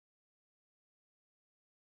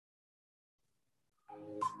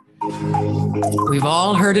We've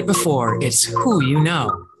all heard it before. It's who you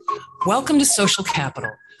know. Welcome to Social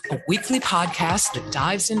Capital, a weekly podcast that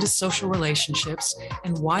dives into social relationships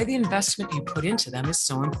and why the investment you put into them is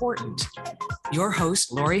so important. Your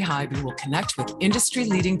host, Laurie, will connect with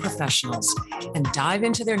industry-leading professionals and dive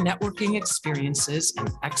into their networking experiences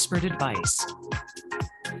and expert advice.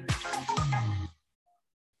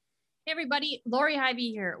 Hey everybody, Laurie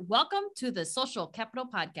here. Welcome to the Social Capital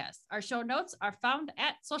Podcast. Our show notes are found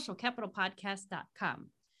at socialcapitalpodcast.com.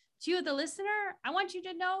 To you, the listener, I want you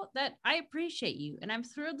to know that I appreciate you and I'm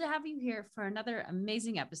thrilled to have you here for another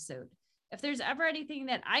amazing episode. If there's ever anything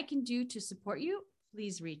that I can do to support you,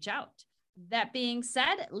 please reach out. That being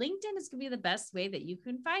said, LinkedIn is going to be the best way that you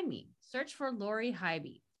can find me. Search for Laurie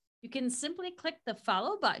Hybe. You can simply click the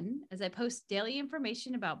follow button as I post daily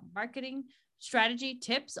information about marketing, strategy,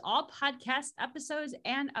 tips, all podcast episodes,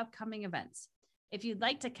 and upcoming events. If you'd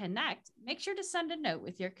like to connect, make sure to send a note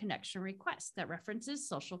with your connection request that references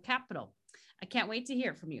Social Capital. I can't wait to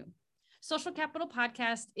hear from you. Social Capital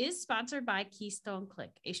Podcast is sponsored by Keystone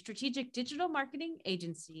Click, a strategic digital marketing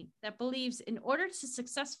agency that believes in order to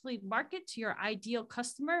successfully market to your ideal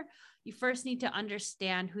customer, you first need to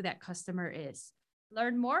understand who that customer is.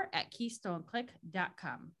 Learn more at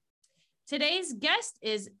keystoneclick.com. Today's guest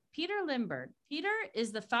is Pieter Limburg. Pieter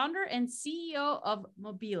is the founder and CEO of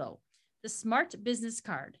Mobilo, the smart business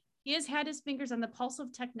card. He has had his fingers on the pulse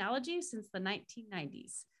of technology since the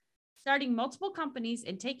 1990s, starting multiple companies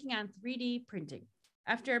and taking on 3D printing.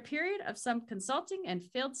 After a period of some consulting and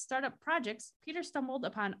failed startup projects, Pieter stumbled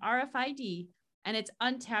upon RFID and its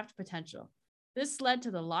untapped potential. This led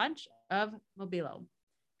to the launch of Mobilo.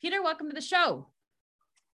 Pieter, welcome to the show.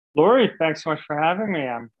 Laurie, thanks so much for having me.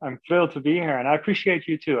 I'm thrilled to be here, and I appreciate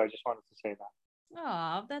you too. I just wanted to say that.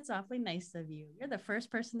 Oh, that's awfully nice of you. You're the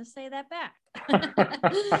first person to say that back.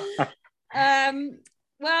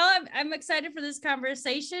 Well, I'm excited for this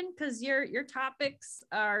conversation because your topics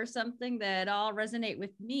are something that all resonate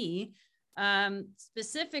with me.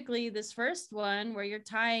 Specifically, this first one where you're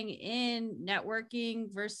tying in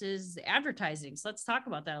networking versus advertising. So let's talk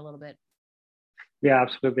about that a little bit. Yeah,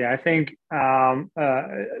 absolutely. I think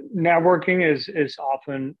networking is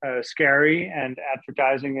often scary, and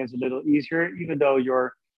advertising is a little easier, even though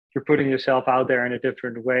you're putting yourself out there in a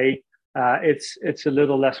different way. It's a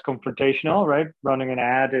little less confrontational, right? Running an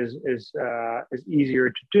ad is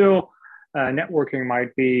easier to do. Networking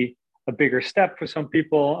might be a bigger step for some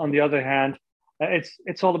people. On the other hand,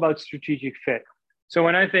 it's all about strategic fit. So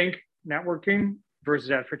when I think networking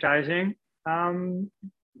versus advertising,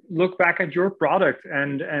 look back at your product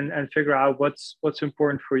and figure out what's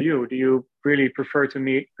important for you. Do you really prefer to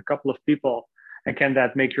meet a couple of people, and can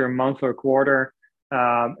that make your month or quarter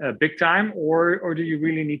a big time, or do you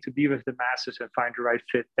really need to be with the masses and find the right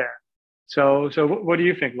fit there? So what do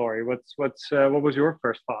you think, Laurie? What was your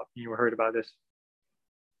first thought when you heard about this?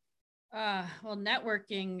 Well,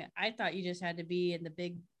 networking, I thought you just had to be in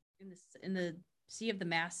the sea of the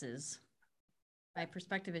masses. My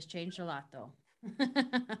perspective has changed a lot, though.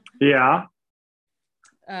 Yeah.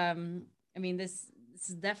 I mean, this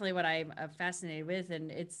is definitely what I'm fascinated with,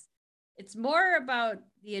 and it's more about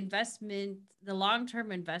the investment, the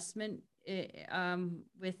long-term investment,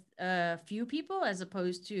 with a few people as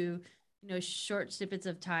opposed to short snippets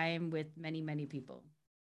of time with many people.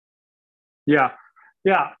 Yeah.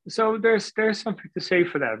 So there's something to say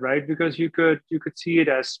for that, right? Because you could see it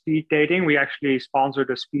as speed dating. We actually sponsored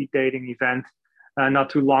a speed dating event not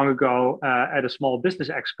too long ago at a small business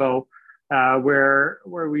expo, where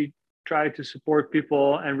we tried to support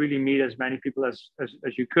people and really meet as many people as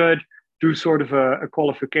you could, do sort of a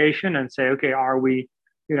qualification and say, okay, are we,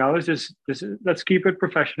 let's keep it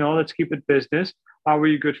professional, let's keep it business. Are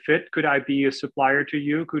we a good fit? Could I be a supplier to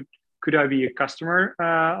you? Could I be a customer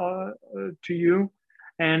to you?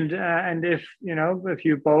 And if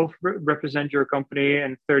you both represent your company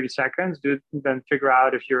in 30 seconds, then figure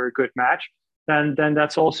out if you're a good match. Then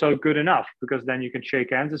that's also good enough, because then you can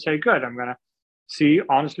shake hands and say, good, I'm going to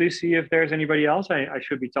honestly see if there's anybody else I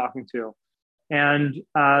should be talking to. And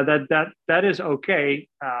that is okay.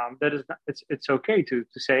 It's okay to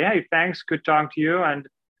say, hey, thanks, good talking to you.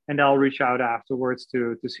 And I'll reach out afterwards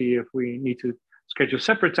to see if we need to schedule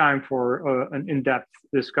separate time for an in-depth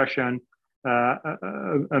discussion,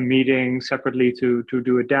 a meeting separately to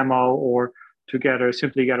do a demo, or to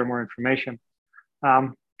simply gather more information.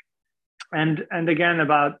 And again,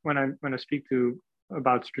 about when I speak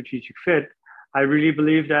about strategic fit, I really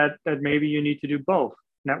believe that maybe you need to do both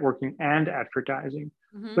networking and advertising.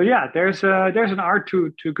 Mm-hmm. So yeah, there's an art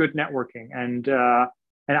to good networking, and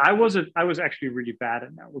I was actually really bad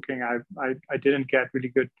at networking. I didn't get really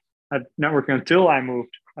good networking until I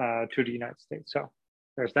moved to the United States. So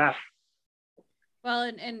there's that. Well,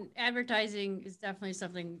 and advertising is definitely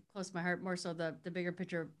something close to my heart, more so the bigger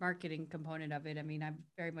picture marketing component of it. I mean, I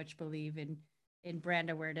very much believe in brand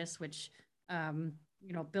awareness, which,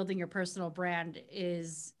 building your personal brand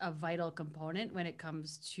is a vital component when it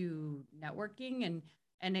comes to networking.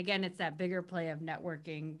 And again, it's that bigger play of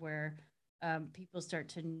networking where people start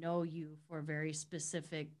to know you for very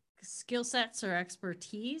specific skill sets or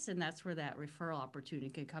expertise. And that's where that referral opportunity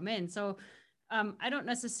could come in. So I don't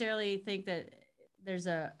necessarily think that there's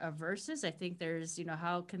a versus. I think there's,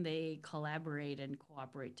 how can they collaborate and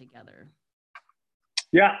cooperate together?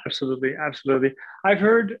 Yeah, absolutely. Absolutely. I've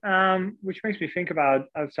heard, which makes me think about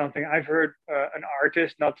something. I've heard an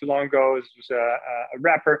artist not too long ago, it was a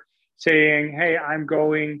rapper saying, hey, I'm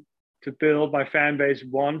going to build my fan base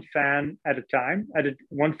one fan at a time,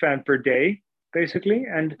 one fan per day, basically.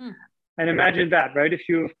 And imagine that, right? If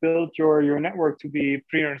you've built your network to be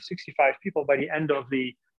 365 people by the end of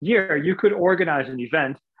the year, you could organize an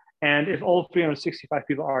event. And if all 365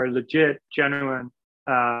 people are legit, genuine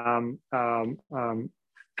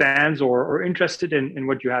fans or interested in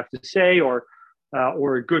what you have to say or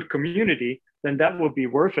a good community, then that would be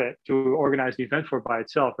worth it to organize the event for by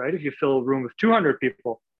itself, right? If you fill a room with 200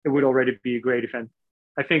 people, it would already be a great event.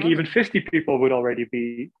 I think even 50 people would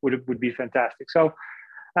already would be fantastic. So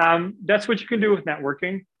that's what you can do with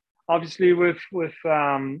networking. Obviously, if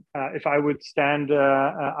I would stand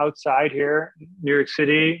outside here, New York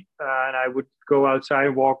City, and I would go outside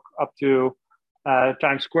and walk up to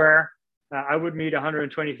Times Square, I would meet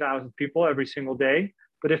 120,000 people every single day.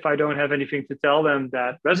 But if I don't have anything to tell them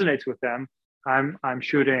that resonates with them, I'm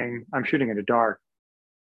shooting in the dark.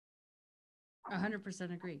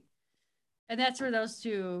 100% agree. And that's where those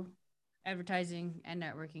two, advertising and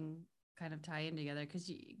networking, kind of tie in together, because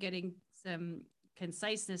getting some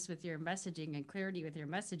conciseness with your messaging and clarity with your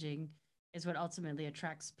messaging is what ultimately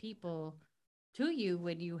attracts people to you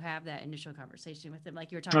when you have that initial conversation with them.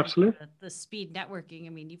 Like you were talking about the speed networking. I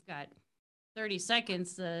mean, you've got 30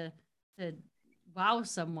 seconds to wow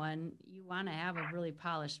someone. You want to have a really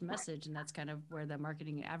polished message, and that's kind of where the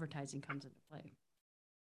marketing and advertising comes into play.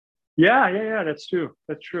 Yeah, that's true.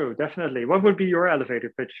 Definitely. What would be your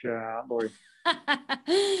elevator pitch, Laurie?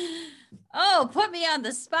 Oh, put me on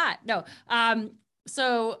the spot. No.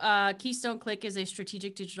 So Keystone Click is a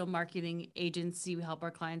strategic digital marketing agency. We help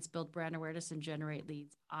our clients build brand awareness and generate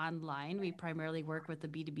leads online. We primarily work with the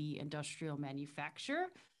B2B industrial manufacturer,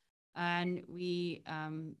 and we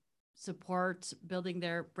support building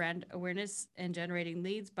their brand awareness and generating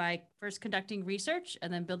leads by first conducting research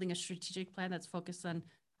and then building a strategic plan that's focused on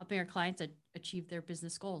helping our clients achieve their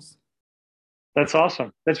business goals. That's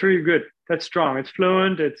awesome. That's really good. That's strong. It's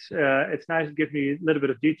fluent. It's nice to give me a little bit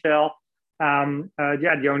of detail.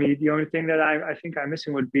 The only thing that I think I'm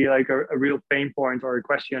missing would be like a real pain point or a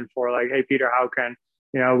question for like, hey Peter, how can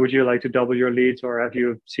would you like to double your leads, or have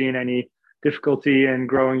you seen any difficulty in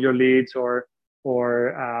growing your leads, or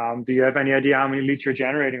do you have any idea how many leads you're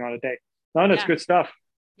generating on a day? No, that's good stuff.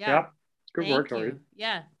 Yeah. Good work, Laurie.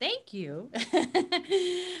 Yeah, thank you.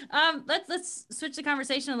 Let's switch the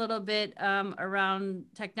conversation a little bit around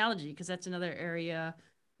technology, because that's another area,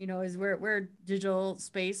 is we're digital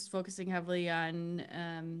space, focusing heavily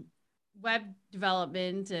on web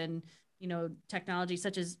development and technology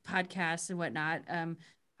such as podcasts and whatnot.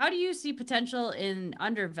 How do you see potential in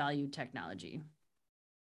undervalued technology?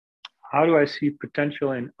 How do I see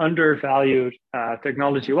potential in undervalued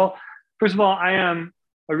technology? Well, first of all, I am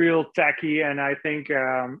a real techie, and I think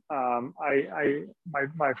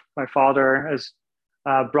my father has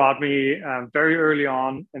brought me very early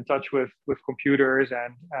on in touch with computers,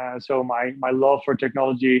 and so my love for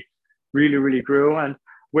technology really grew, and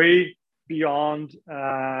way beyond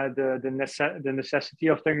the necessity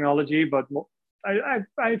of technology. But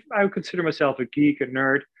I consider myself a geek, a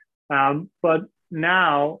nerd. But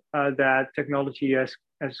now that technology has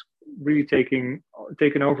really taken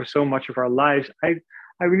over so much of our lives,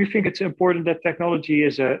 I really think it's important that technology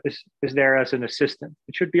is there as an assistant.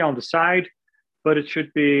 It should be on the side, but it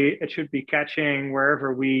should be catching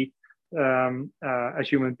wherever we as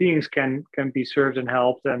human beings can be served and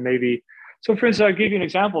helped. And maybe, so for instance, I'll give you an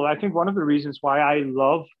example. I think one of the reasons why I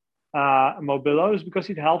love Mobilo is because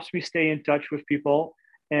it helps me stay in touch with people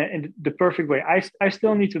in the perfect way. I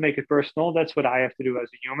still need to make it personal. That's what I have to do as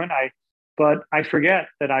a human. But I forget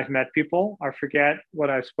that I've met people. I forget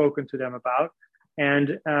what I've spoken to them about.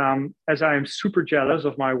 And as I am super jealous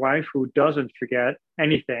of my wife, who doesn't forget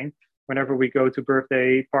anything, whenever we go to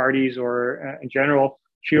birthday parties or in general,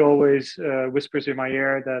 she always whispers in my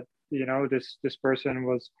ear that this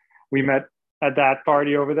person we met at that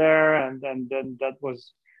party over there, and then that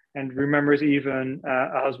was, and remembers even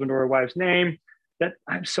a husband or a wife's name. That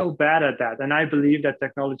I'm so bad at that, and I believe that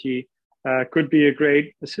technology could be a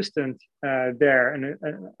great assistant there,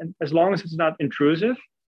 and as long as it's not intrusive,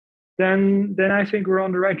 then I think we're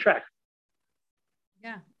on the right track.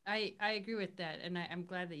 Yeah, I agree with that, and I'm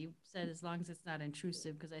glad that you said as long as it's not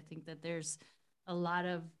intrusive, because I think that there's a lot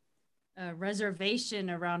of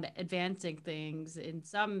reservation around advancing things in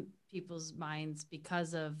some people's minds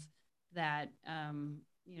because of that,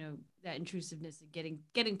 that intrusiveness and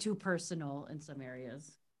getting too personal in some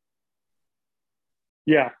areas.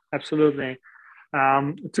 Yeah, absolutely.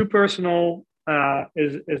 Too personal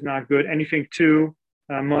is not good. Anything too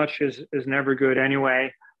much is never good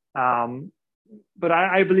anyway. But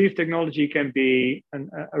I believe technology can be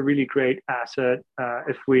a really great asset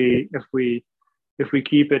if we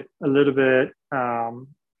keep it a little bit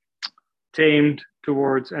tamed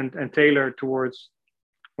towards and tailored towards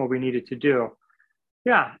what we need it to do.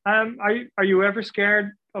 Yeah. Are you ever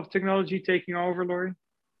scared of technology taking over, Laurie?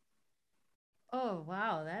 Oh,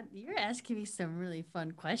 wow. That you're asking me some really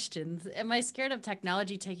fun questions. Am I scared of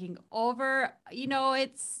technology taking over?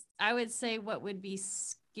 I would say what would be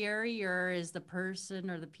scarier is the person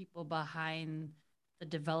or the people behind the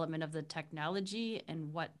development of the technology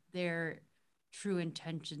and what their true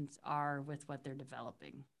intentions are with what they're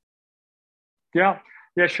developing. Yeah,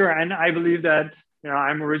 sure. And I believe that,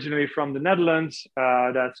 I'm originally from the Netherlands.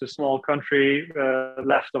 That's a small country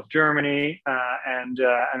left of Germany, and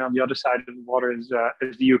on the other side of the water is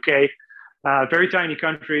the UK. Very tiny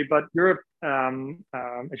country, but Europe,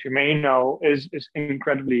 as you may know, is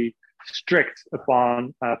incredibly strict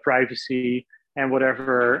upon privacy and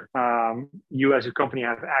whatever you as a company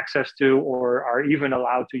have access to or are even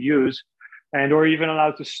allowed to use, and or even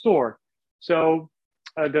allowed to store. So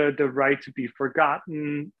the right to be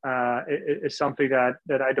forgotten is something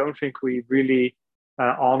that I don't think we really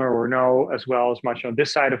honor or know as well as much on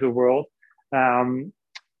this side of the world. And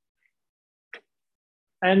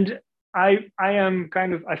I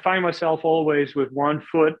find myself always with one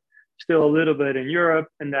foot still a little bit in Europe,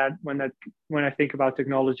 and that when I think about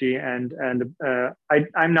technology, and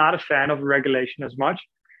I'm not a fan of regulation as much.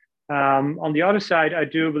 On the other side, I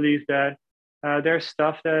do believe that there's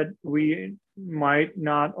stuff that we might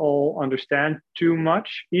not all understand too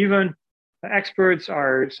much. Even experts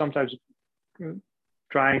are sometimes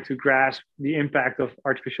trying to grasp the impact of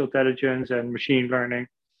artificial intelligence and machine learning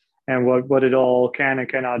and what it all can and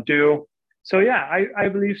cannot do. So yeah, I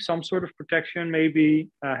believe some sort of protection may be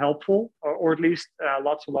helpful, or at least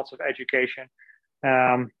lots and lots of education.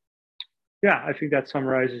 Yeah, I think that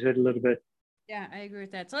summarizes it a little bit. Yeah, I agree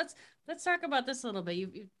with that. So let's talk about this a little bit.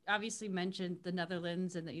 You obviously mentioned the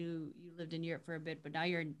Netherlands and that you lived in Europe for a bit, but now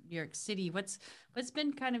you're in New York City. What's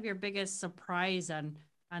been kind of your biggest surprise on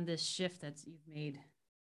this shift that you've made?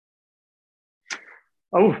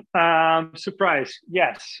 Oh, surprise!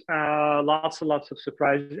 Yes, lots and lots of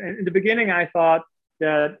surprises. And in the beginning, I thought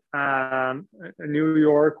that New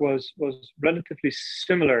York was relatively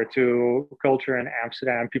similar to culture in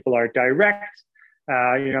Amsterdam. People are direct.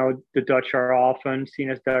 The Dutch are often seen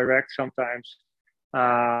as direct, sometimes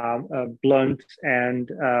blunt and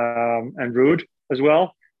rude as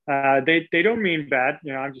well. They don't mean bad.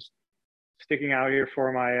 I'm just sticking out here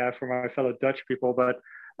for my fellow Dutch people, but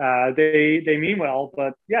they mean well.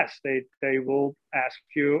 But yes, they will ask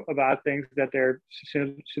you about things that they're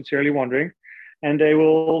sincerely wondering, and they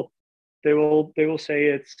will say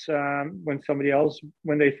it's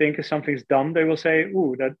when they think something's dumb, they will say,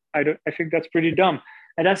 "Ooh, I think that's pretty dumb,"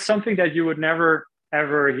 and that's something that you would never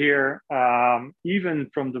ever hear, even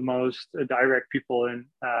from the most direct people in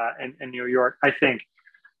New York, I think.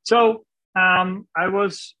 So I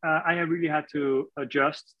really had to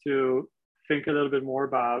adjust to think a little bit more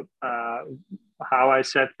about how I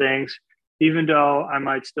said things, even though I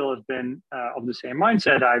might still have been of the same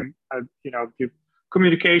mindset.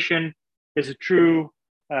 Communication is a true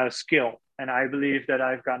skill, and I believe that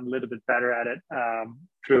I've gotten a little bit better at it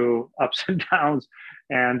through ups and downs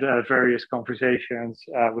and various conversations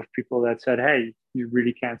with people that said, "Hey, you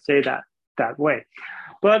really can't say that way."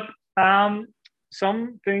 But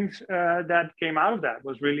some things that came out of that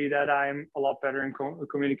was really that I'm a lot better in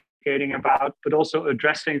communicating about, but also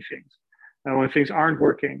addressing things. And when things aren't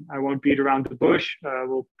working, I won't beat around the bush.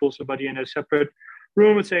 We'll pull somebody in a separate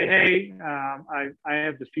room and say, "Hey, I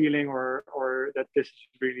have the feeling or that this is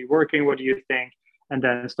really working. What do you think?" And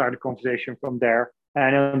then start a conversation from there.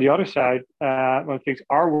 And on the other side, when things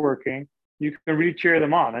are working, you can really cheer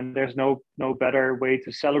them on. And there's no better way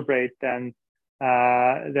to celebrate than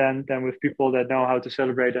with people that know how to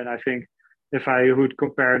celebrate. And I think if I would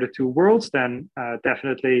compare the two worlds, then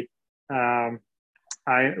definitely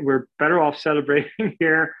we're better off celebrating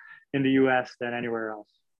here in the US than anywhere else.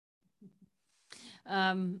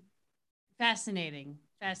 Fascinating.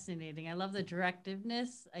 I love the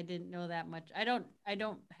directiveness. I didn't know that much. I don't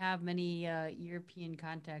have many European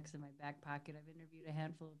contacts in my back pocket. I've interviewed a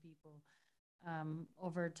handful of people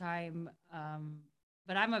over time.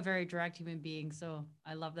 But I'm a very direct human being, so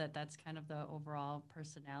I love that that's kind of the overall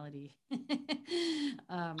personality, which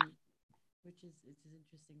is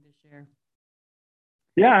interesting to share.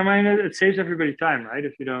 Yeah, I mean, it saves everybody time, right?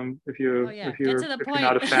 If you're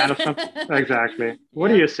not a fan of something, exactly. What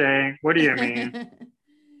are you saying? What do you mean?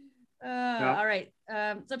 All right.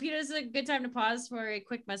 So Peter, this is a good time to pause for a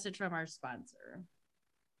quick message from our sponsor.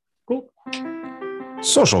 Cool.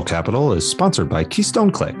 Social Capital is sponsored by Keystone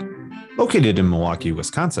Click. Located in Milwaukee,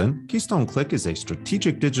 Wisconsin, Keystone Click is a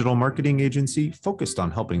strategic digital marketing agency focused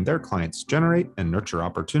on helping their clients generate and nurture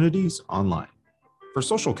opportunities online. For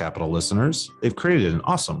Social Capital listeners, they've created an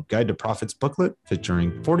awesome Guide to Profits booklet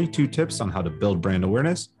featuring 42 tips on how to build brand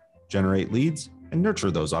awareness, generate leads, and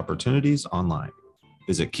nurture those opportunities online.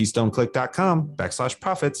 Visit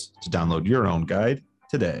keystoneclick.com/profits to download your own guide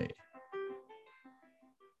today.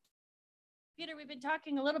 Peter, we've been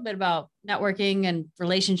talking a little bit about networking and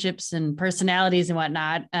relationships and personalities and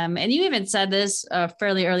whatnot. And you even said this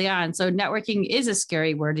fairly early on. So networking is a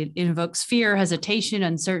scary word. It invokes fear, hesitation,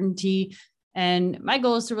 uncertainty. And my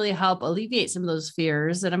goal is to really help alleviate some of those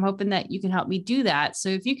fears. And I'm hoping that you can help me do that. So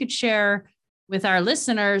if you could share with our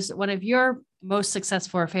listeners one of your most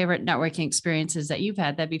successful or favorite networking experiences that you've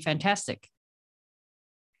had, that'd be fantastic.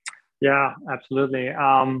 Yeah, absolutely.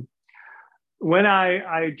 When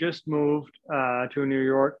I just moved to New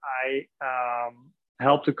York, I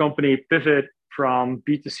helped the company pivot from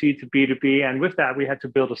B2C to B2B. And with that, we had to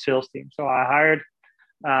build a sales team. So I hired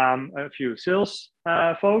a few sales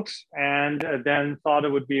folks, and then thought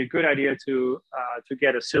it would be a good idea to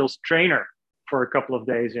get a sales trainer for a couple of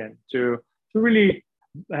days in to really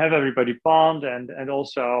have everybody bond. And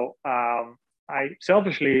also, I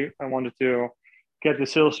wanted to get the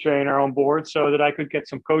sales trainer on board so that I could get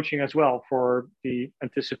some coaching as well for the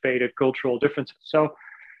anticipated cultural differences. So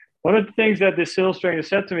one of the things that the sales trainer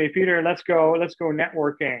said to me, Peter, let's go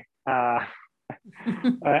networking.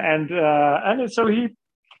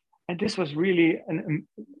 And this was really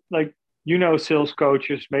like, sales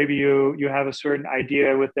coaches, maybe you have a certain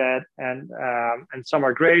idea with that, and some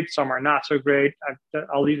are great, some are not so great.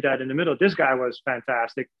 I'll leave that in the middle. This guy was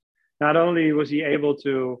fantastic. Not only was he able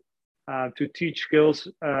to teach skills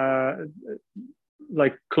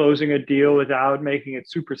like closing a deal without making it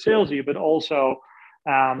super salesy, but also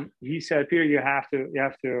he said, Peter, you have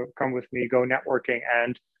to come with me, go networking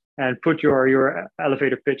and put your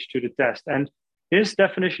elevator pitch to the test. And his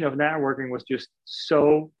definition of networking was just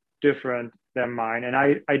so different than mine. And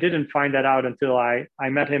I didn't find that out until I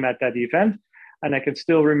met him at that event. And I can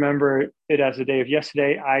still remember it as the day of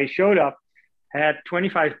yesterday. I showed up, had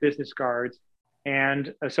 25 business cards.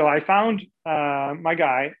 And so I found my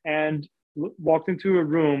guy and walked into a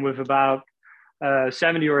room with about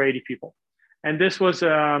 70 or 80 people. And this was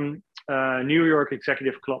a New York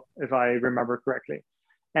executive club, if I remember correctly.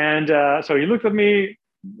 And so he looked at me.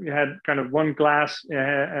 We had kind of one glass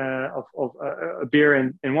of a beer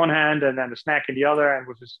in one hand and then a snack in the other, and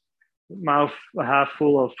with his mouth half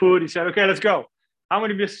full of food, he said, okay, let's go. How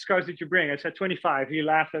many business cards did you bring? I said 25. He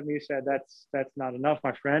laughed at me, said, that's not enough,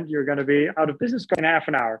 my friend. You're going to be out of business in half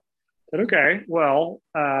an hour. I said, okay, well,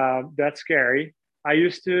 that's scary. I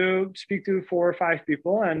used to speak to 4 or 5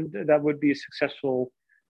 people, and that would be a successful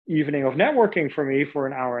evening of networking for me for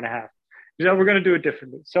an hour and a half. He said, we're going to do it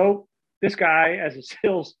differently. So this guy, as a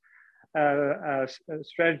sales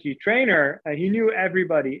strategy trainer, he knew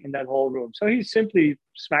everybody in that whole room. So he simply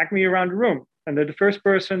smacked me around the room. And the first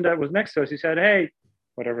person that was next to us, he said, hey,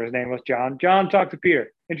 whatever his name was, John, talk to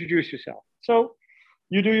Peter. Introduce yourself. So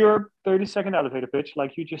you do your 30-second elevator pitch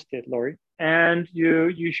like you just did, Laurie, and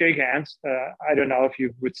you shake hands. I don't know if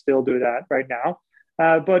you would still do that right now,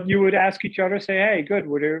 but you would ask each other, say, hey, good,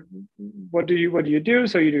 what do you do?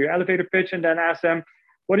 So you do your elevator pitch and then ask them,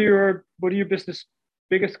 what do your business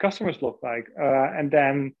biggest customers look like? And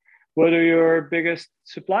then what do your biggest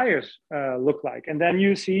suppliers look like? And then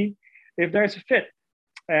you see if there's a fit.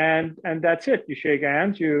 And that's it. You shake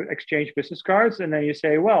hands, you exchange business cards, and then you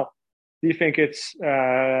say, well, do you think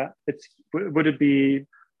would it be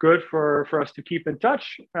good for us to keep in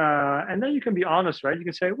touch? And then you can be honest, right? You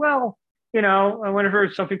can say, well, whenever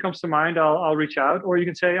something comes to mind, I'll reach out. Or you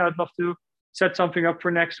can say, I'd love to set something up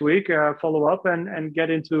for next week, follow up and get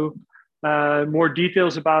into more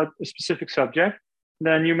details about a specific subject.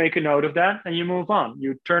 then you make a note of that and you move on.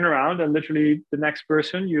 You turn around and literally the next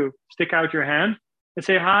person, you stick out your hand and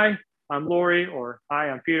say, hi, I'm Laurie, or hi,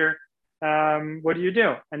 I'm Peter. What do you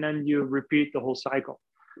do? And then you repeat the whole cycle.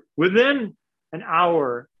 Within an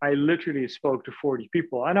hour, I literally spoke to 40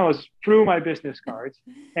 people, and I was through my business cards,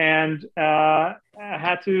 and I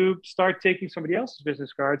had to start taking somebody else's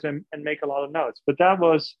business cards and make a lot of notes. But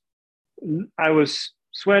I was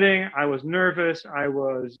sweating, I was nervous,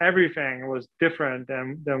 everything was different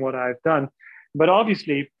than what I've done. But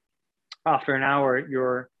obviously, after an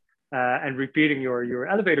hour, and repeating your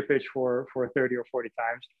elevator pitch for 30 or 40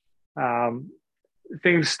 times,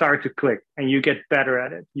 things start to click and you get better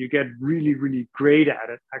at it. You get really, really great at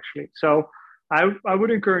it, actually. So I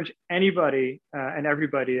would encourage anybody and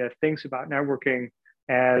everybody that thinks about networking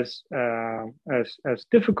as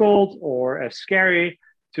difficult or as scary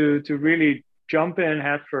to really jump in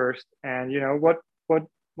head first. And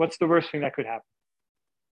what's the worst thing that could happen?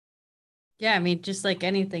 Yeah, I mean, just like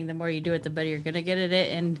anything, the more you do it, the better you're gonna get at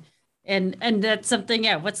it. And that's something.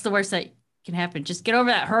 Yeah, what's the worst that can happen? Just get over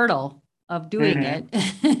that hurdle of doing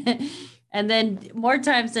it. And then more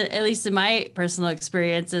times, at least in my personal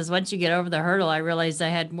experiences, once you get over the hurdle, I realized I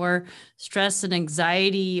had more stress and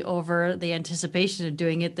anxiety over the anticipation of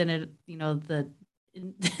doing it than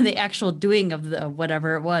the actual doing of the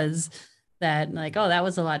whatever it was. That like, oh, that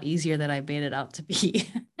was a lot easier than I made it out to be.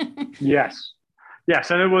 Yes,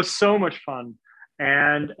 and it was so much fun.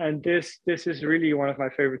 And this is really one of my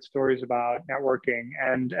favorite stories about networking.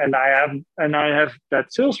 And I have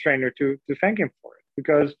that sales trainer to thank him for it,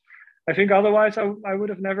 because I think otherwise I would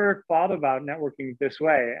have never thought about networking this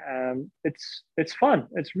way. It's fun.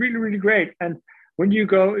 It's really, really great. And when you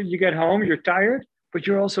get home, you're tired, but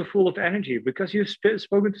you're also full of energy because you've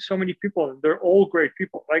spoken to so many people. They're all great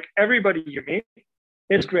people. Like everybody you meet,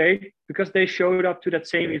 it's great because they showed up to that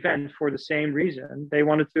same event for the same reason. They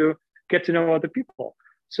wanted to get to know other people.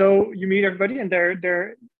 So you meet everybody, and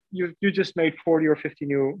you just made 40 or 50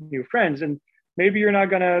 new friends, and maybe you're not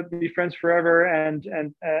gonna be friends forever and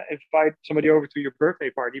invite somebody over to your birthday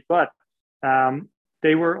party, but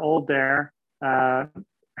they were all there,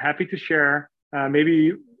 happy to share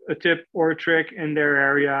maybe a tip or a trick in their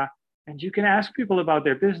area, and you can ask people about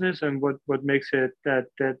their business and what makes it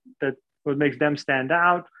what makes them stand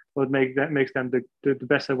out, what makes them the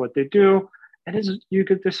best at what they do. And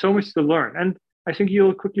there's so much to learn. And I think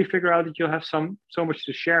you'll quickly figure out that you'll have so much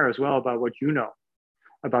to share as well about what you know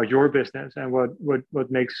about your business and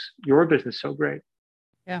what makes your business so great.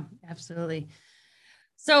 Yeah, absolutely.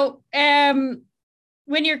 So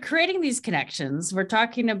when you're creating these connections, we're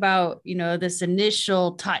talking about, this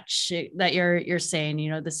initial touch that you're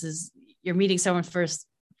saying, this is, you're meeting someone first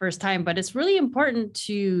time, but it's really important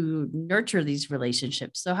to nurture these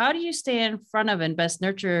relationships. So how do you stay in front of and best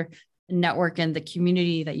nurture the network and the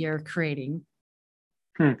community that you're creating?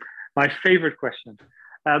 My favorite question,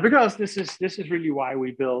 because this is really why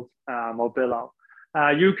we built Mobilo.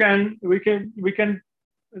 We can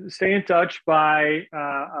stay in touch by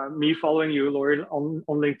me following you, Laurie, on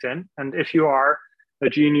LinkedIn. And if you are a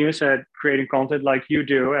genius at creating content like you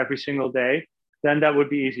do every single day, then that would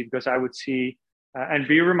be easy, because I would see and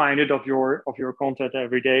be reminded of your content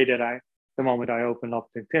every day the moment I open up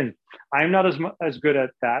LinkedIn. I'm not as good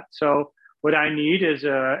at that. So what I need is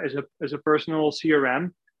a personal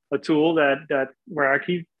CRM, a tool that where I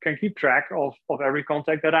can keep track of every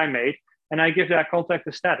contact that I made, and I give that contact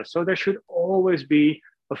a status. So there should always be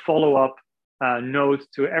a follow-up note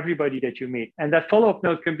to everybody that you meet. And that follow-up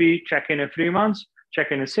note can be check in 3 months,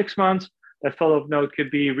 check in 6 months. That follow-up note could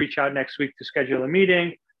be reach out next week to schedule a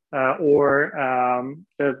meeting, or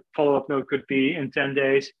the follow-up note could be in 10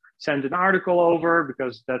 days, send an article over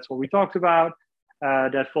because that's what we talked about.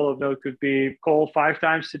 That follow-up note could be call 5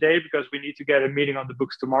 times today because we need to get a meeting on the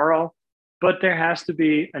books tomorrow. But there has to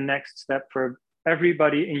be a next step for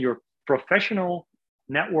everybody in your professional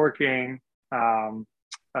networking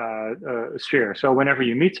sphere. So whenever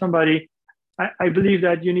you meet somebody, I believe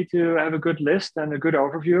that you need to have a good list and a good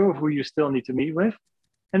overview of who you still need to meet with.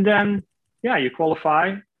 And then, you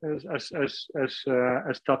qualify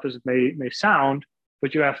as tough as it may sound,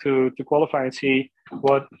 but you have to qualify and see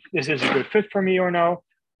is this a good fit for me or no.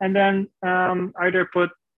 And then either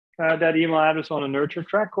put that email address on a nurture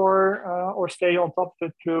track or stay on top of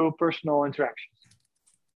it through personal interactions.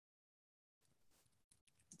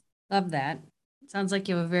 Love that. Sounds like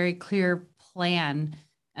you have a very clear plan.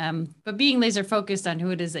 But being laser focused on who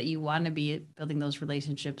it is that you want to be building those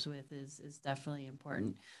relationships with is definitely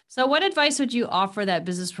important. So what advice would you offer that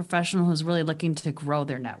business professional who's really looking to grow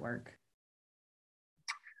their network?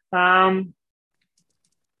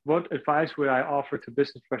 what advice would I offer to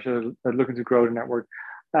business professionals that are looking to grow the network?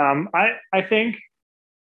 I think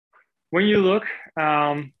when you look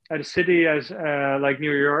at a city as like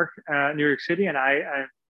New York City, and I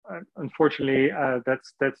unfortunately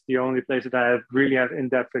that's the only place that I really have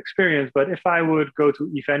in-depth experience. But if I would go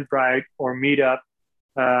to Eventbrite or Meetup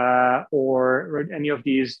or any of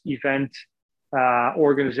these event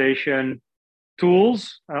organization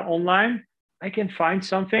tools online, I can find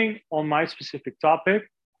something on my specific topic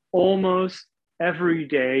almost every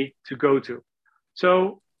day to go to.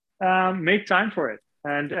 So make time for it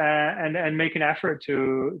and make an effort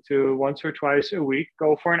to once or twice a week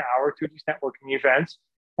go for an hour to these networking events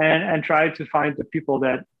and try to find the people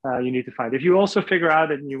that you need to find. If you also figure out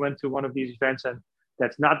that you went to one of these events and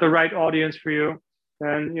that's not the right audience for you,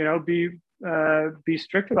 then be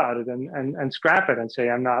strict about it and scrap it and say,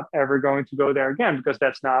 I'm not ever going to go there again, because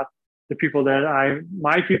that's not the people that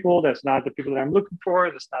my people, that's not the people that I'm looking for,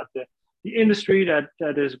 that's not the industry that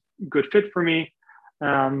is a good fit for me.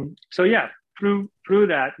 So yeah, through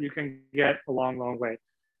that you can get a long way.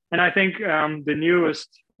 And I think the newest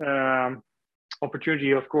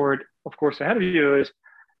opportunity, of course, ahead of you is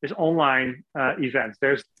online events.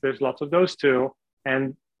 There's lots of those too,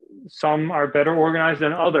 and some are better organized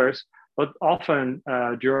than others. But often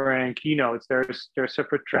during keynotes, there's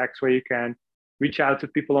separate tracks where you can reach out to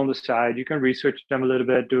people on the side. You can research them a little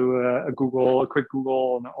bit, do a quick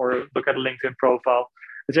Google, or look at a LinkedIn profile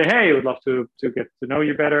and say, hey, I would love to get to know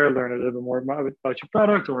you better, learn a little bit more about your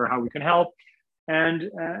product or how we can help. And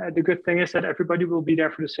the good thing is that everybody will be there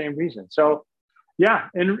for the same reason. So yeah,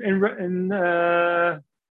 in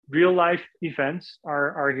real life events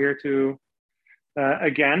are here to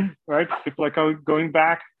again, right? People are going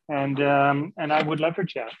back, and I would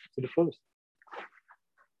leverage that to the fullest.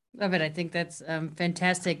 Love it. I think that's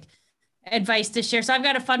fantastic advice to share. So I've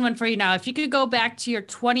got a fun one for you now. If you could go back to your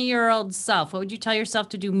 20-year-old self, what would you tell yourself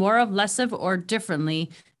to do more of, less of, or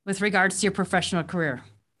differently with regards to your professional career?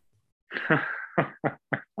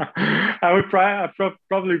 I would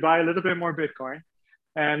probably buy a little bit more Bitcoin,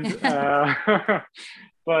 and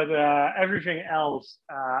but everything else,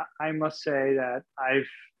 I must say that I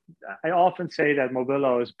often say that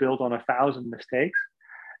Mobilo is built on 1,000 mistakes,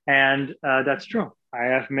 and that's true. I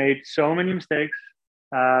have made so many mistakes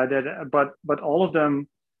but all of them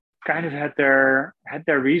kind of had their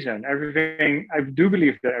reason. Everything, I do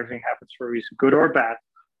believe that everything happens for a reason, good or bad.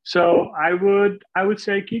 So I would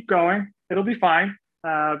say keep going. It'll be fine.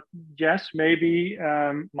 Yes, maybe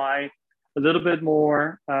a little bit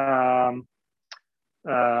more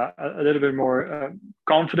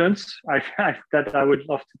confidence. That I would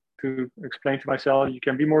love to explain to myself. You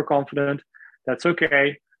can be more confident. That's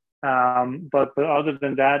okay. But other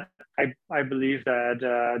than that, I believe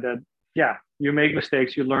that yeah, you make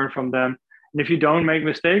mistakes, you learn from them, and if you don't make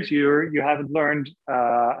mistakes, you haven't learned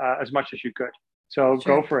as much as you could. So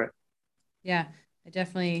Sure. Go for it. Yeah, I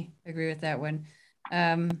definitely agree with that one.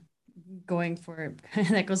 Going for it,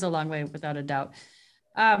 that goes a long way without a doubt.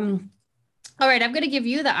 All right, I'm going to give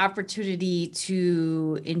you the opportunity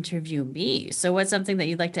to interview me. So what's something that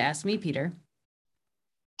you'd like to ask me, Pieter?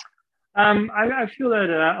 I feel that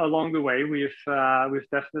along the way we've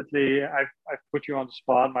definitely I've put you on the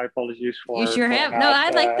spot. My apologies for you sure have. No, I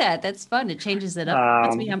like that. That's fun. It changes it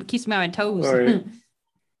up. Keeps me on my toes.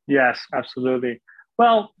 Yes, absolutely.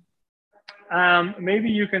 Well, maybe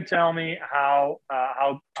you can tell me how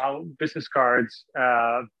business cards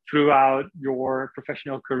throughout your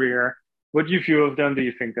professional career. What do you view of them? Do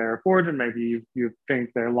you think they're important? Maybe you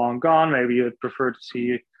think they're long gone. Maybe you'd prefer to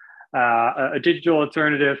see a digital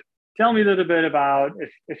alternative. Tell me a little bit about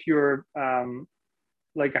if you're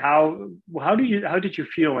like how did you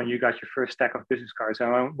feel when you got your first stack of business cards,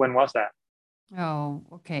 and when was that? Oh,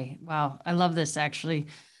 okay. Wow. I love this actually.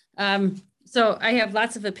 So I have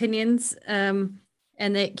lots of opinions, and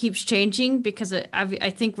it keeps changing because I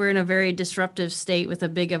think we're in a very disruptive state with a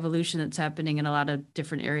big evolution that's happening in a lot of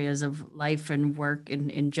different areas of life and work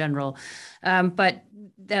in general. But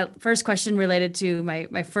that first question related to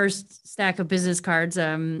my first stack of business cards,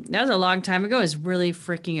 that was a long time ago. It was really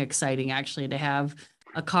freaking exciting actually to have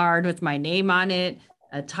a card with my name on it,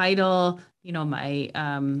 a title, my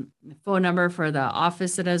phone number for the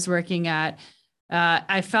office that I was working at.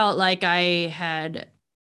 I felt like I had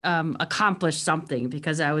accomplished something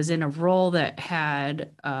because I was in a role that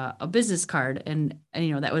had a business card, and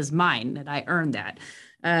that was mine, that I earned that.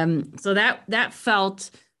 So that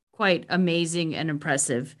felt quite amazing and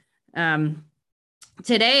impressive.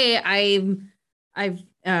 Today, I've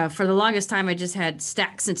for the longest time I just had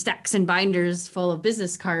stacks and stacks and binders full of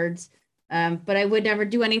business cards, but I would never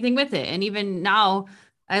do anything with it. And even now,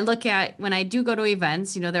 I look at when I do go to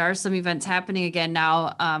events, there are some events happening again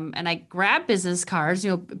now. And I grab business cards,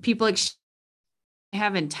 people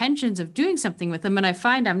have intentions of doing something with them. And I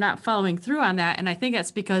find I'm not following through on that. And I think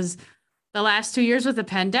that's because the last 2 years with the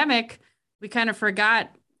pandemic, we kind of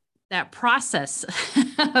forgot that process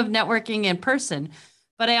of networking in person.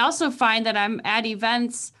 But I also find that I'm at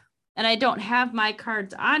events and I don't have my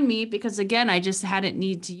cards on me because, again, I just hadn't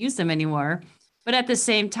need to use them anymore. But at the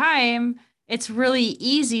same time, it's really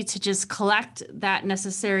easy to just collect that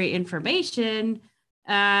necessary information,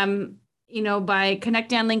 by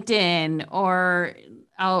connecting on LinkedIn, or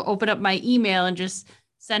I'll open up my email and just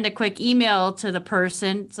send a quick email to the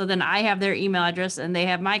person. So then I have their email address and they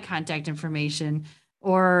have my contact information,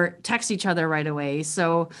 or text each other right away.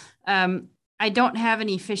 So I don't have an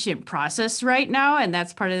efficient process right now. And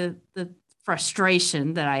that's part of the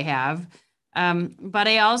frustration that I have. But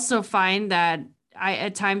I also find that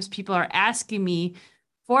at times people are asking me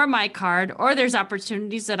for my card, or there's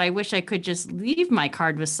opportunities that I wish I could just leave my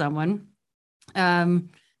card with someone.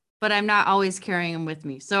 But I'm not always carrying them with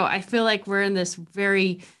me. So I feel like we're in this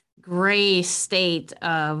very gray state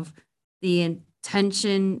of the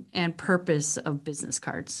intention and purpose of business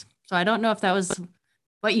cards. So I don't know if that was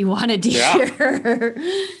what you wanted to hear.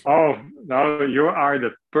 Oh, no, you are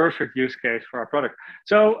the perfect use case for our product.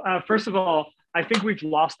 So first of all, I think we've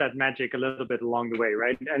lost that magic a little bit along the way,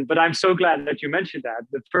 right? But I'm so glad that you mentioned that.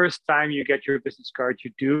 The first time you get your business card,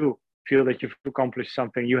 you do feel that you've accomplished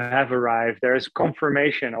something, you have arrived. There's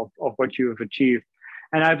confirmation of what you have achieved.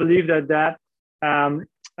 And I believe that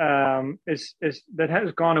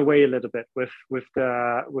has gone away a little bit with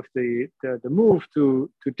the move to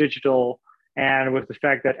digital, and with the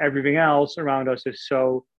fact that everything else around us is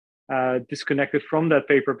so disconnected from that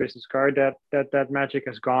paper business card, that magic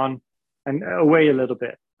has gone and away a little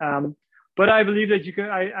bit. But I believe that you can.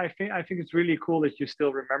 I think it's really cool that you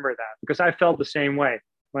still remember that, because I felt the same way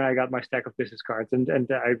when I got my stack of business cards, and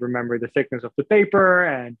I remember the thickness of the paper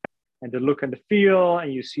and the look and the feel,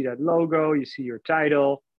 and you see that logo, you see your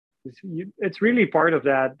title. It's really part of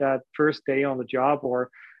that first day on the job, or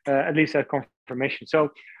at least that confirmation.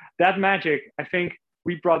 So that magic, I think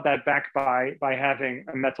we brought that back by having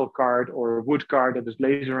a metal card or a wood card that is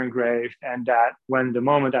laser engraved, and that when the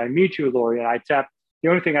moment I meet you, Laurie, and I tap, the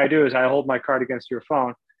only thing I do is I hold my card against your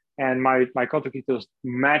phone, and my contact details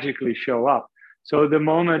magically show up. So the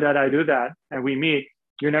moment that I do that and we meet,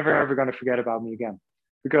 you're never ever going to forget about me again,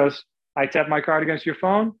 because I tap my card against your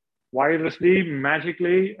phone, wirelessly,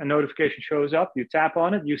 magically, a notification shows up. You tap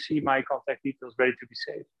on it, you see my contact details ready to be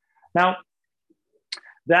saved. Now,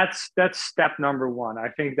 that's step number one. I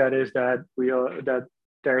think that is that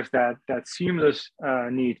there's that seamless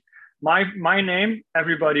need. My name,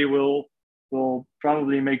 everybody will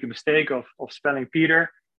probably make the mistake of spelling Peter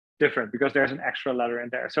different, because there's an extra letter in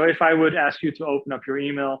there. So if I would ask you to open up your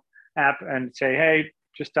email app and say, hey,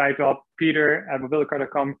 just type up Peter at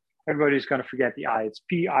mobilicard.com, everybody's going to forget the I. It's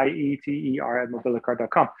Pieter at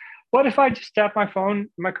mobilicard.com. But if I just tap my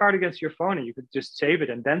card against your phone, and you could just save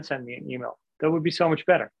it and then send me an email, that would be so much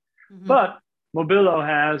better. Mm-hmm. But Mobilo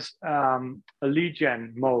has a lead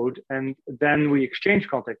gen mode, and then we exchange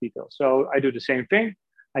contact details. So I do the same thing.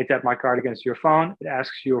 I tap my card against your phone. It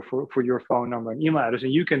asks you for your phone number and email address,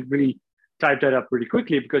 and you can really type that up really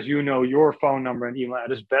quickly, because you know your phone number and email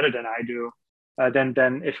address better than I do,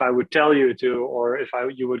 than if I would tell you to, or if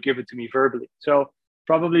you would give it to me verbally. So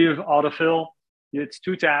probably with autofill, it's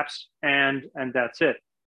 2 taps and that's it.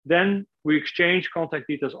 Then we exchange contact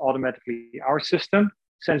details automatically. Our system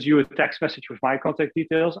sends you a text message with my contact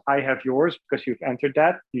details. I have yours because you've entered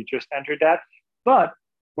that. You just entered that. But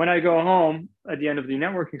when I go home at the end of the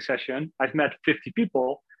networking session, I've met 50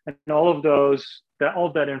 people, and all of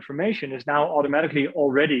that information is now automatically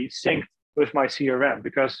already synced with my CRM,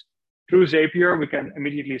 because through Zapier, we can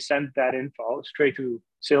immediately send that info straight to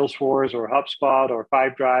Salesforce or HubSpot or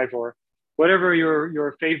Pipedrive or whatever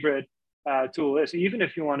your favorite tool is. Even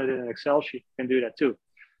if you wanted it in an Excel sheet, you can do that too.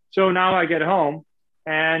 So now I get home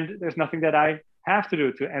and there's nothing that I have to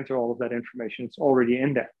do to enter all of that information. It's already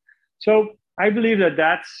in there. So I believe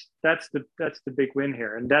that's the big win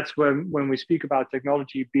here. And that's when we speak about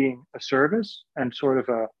technology being a service and sort of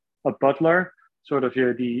a butler, sort of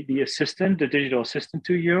the assistant, the digital assistant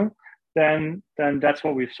to you, then that's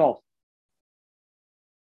what we've solved.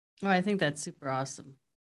 Oh, I think that's super awesome.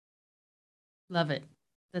 Love it.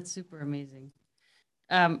 That's super amazing.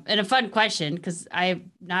 And a fun question, because I've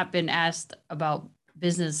not been asked about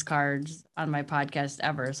business cards on my podcast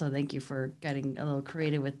ever. So thank you for getting a little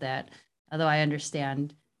creative with that. Although I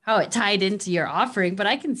understand how it tied into your offering, but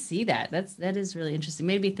I can see that. That is really interesting.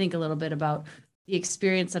 Made me think a little bit about the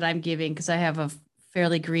experience that I'm giving, because I have a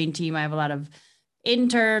fairly green team. I have a lot of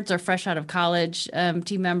interns or fresh out of college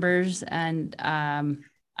team members, and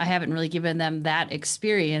I haven't really given them that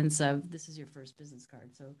experience of this is your first business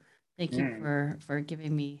card. So thank you for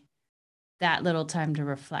giving me that little time to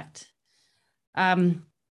reflect.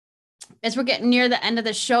 As we're getting near the end of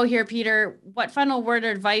the show here, Peter, what final word or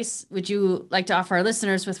advice would you like to offer our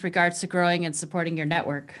listeners with regards to growing and supporting your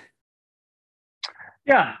network?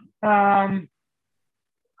 Yeah,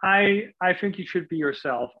 I think you should be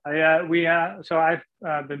yourself. So I've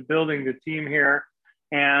been building the team here,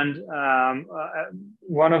 and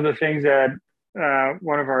one of the things that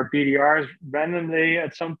one of our BDRs randomly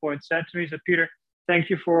at some point said to me, said, "Peter, thank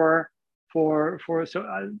you for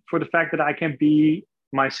the fact that I can be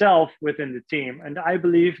myself within the team." And I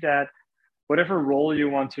believe that whatever role you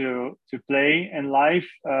want to play in life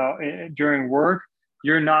during work,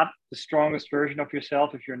 you're not the strongest version of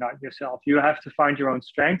yourself if you're not yourself. You have to find your own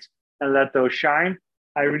strengths and let those shine.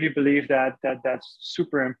 I really believe that's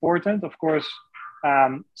super important. Of course,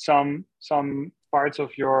 some parts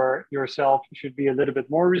of yourself should be a little bit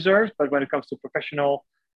more reserved, but when it comes to professional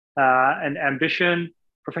ambitions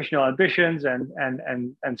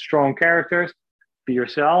and strong characters, be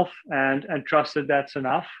yourself and trust that that's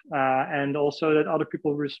enough, and also that other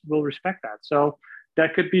people will respect that. So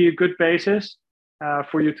that could be a good basis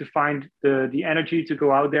for you to find the energy to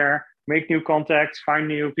go out there, make new contacts, find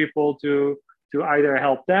new people to either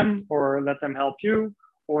help them or let them help you,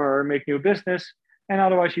 or make new business. And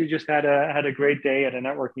otherwise, you just had a great day at a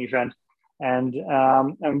networking event, and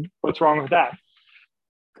what's wrong with that?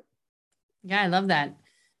 Yeah, I love that.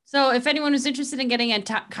 So if anyone is interested in getting in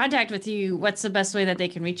contact with you, what's the best way that they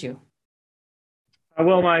can reach you?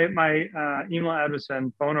 Well, my email address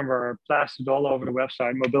and phone number are plastered all over the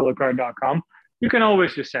website, mobilocar.com. You can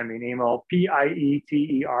always just send me an email,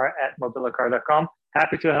 pieter@mobilocar.com.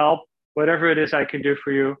 Happy to help. Whatever it is I can do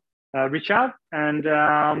for you, reach out. And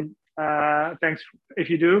thanks. If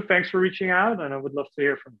you do, thanks for reaching out. And I would love to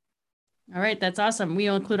hear from you. All right. That's awesome. We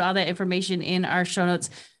will include all that information in our show notes.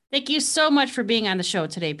 Thank you so much for being on the show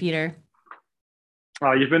today, Peter.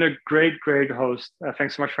 You've been a great host.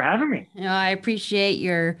 Thanks so much for having me. I appreciate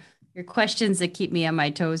your questions that keep me on my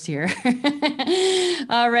toes here.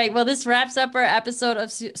 All right. Well, this wraps up our episode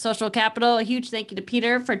of Social Capital. A huge thank you to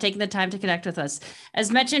Peter for taking the time to connect with us.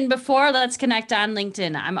 As mentioned before, let's connect on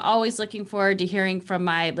LinkedIn. I'm always looking forward to hearing from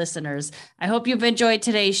my listeners. I hope you've enjoyed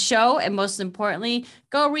today's show. And most importantly,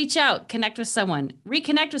 go reach out, connect with someone,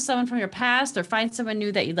 reconnect with someone from your past, or find someone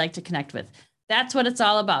new that you'd like to connect with. That's what it's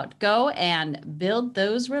all about. Go and build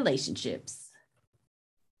those relationships.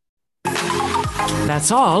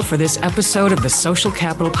 That's all for this episode of the Social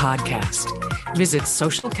Capital Podcast. Visit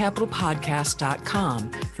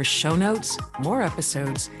socialcapitalpodcast.com for show notes, more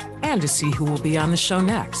episodes, and to see who will be on the show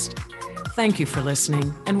next. Thank you for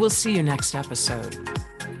listening, and we'll see you next episode.